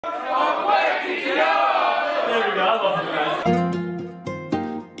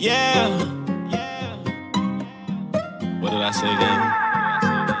Yeah. What did I say again?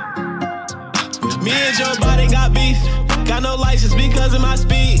 Me and Joe Biden got beef. Got no license because of my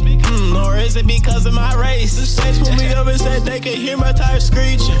speed. Or is it because of my race? The States pulled me over and said they could hear my tires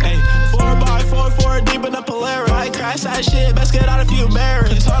screeching. Ay, 4x4 deep in the Polaris. I crash that shit, best get out if you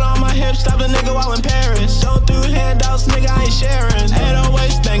embarrassed. Taught on my hips, stop the nigga while in Paris. Don't do handouts, nigga, I ain't sharing.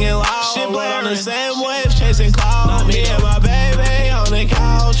 808s banging loud. Shit blade on the same wave, chasing clouds. Me and my baby on the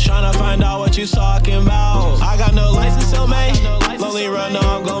couch, tryna find out what you talking about. I got no license, so mate. Lonely run, no,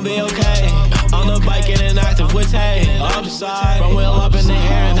 I'm gon' be okay. On the bike and active with Tay. Upside, from wheel up in the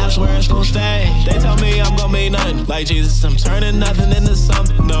air, and that's where it's gon' stay. They tell me I'm gon' be nothing. Like Jesus, I'm turning nothing into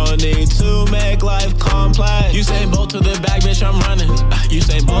something. No need to make life complex. You say bolt to the back, bitch, I'm running. You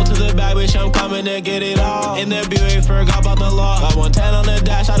say bolt to the back, bitch, I'm coming to get it all. In the Buick, forgot about the law. I 110 on the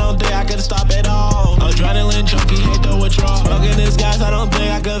dash, I don't think I can stop it all. Adrenaline junkie, hate the withdrawal. Smoking this gas, I don't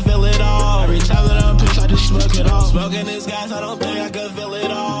think I can feel it all. Every time that I'm pissed, I just smoke it all. Smoking this gas, I don't think I can feel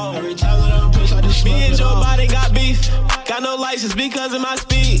it all. Every time that I'm pissed, I just smoke it all. Me and Joe Biden got beef. Got no license because of my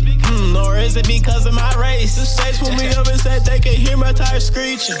speed. Or is it because of my race? The States pulled me over and said they could hear my tires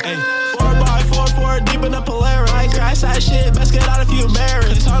screeching. 4x4 deep in the Polaris. I crash that shit, best get out if you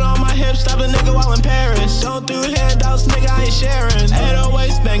embarrassed. Taught on my hips, stop the nigga while in Paris. Don't do handouts, nigga, I ain't sharing.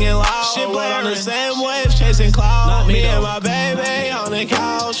 808s banging loud. Shit blade on the same wave, chasing clouds. Me and my baby on the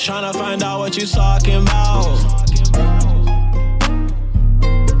couch, tryna find out what you talking about.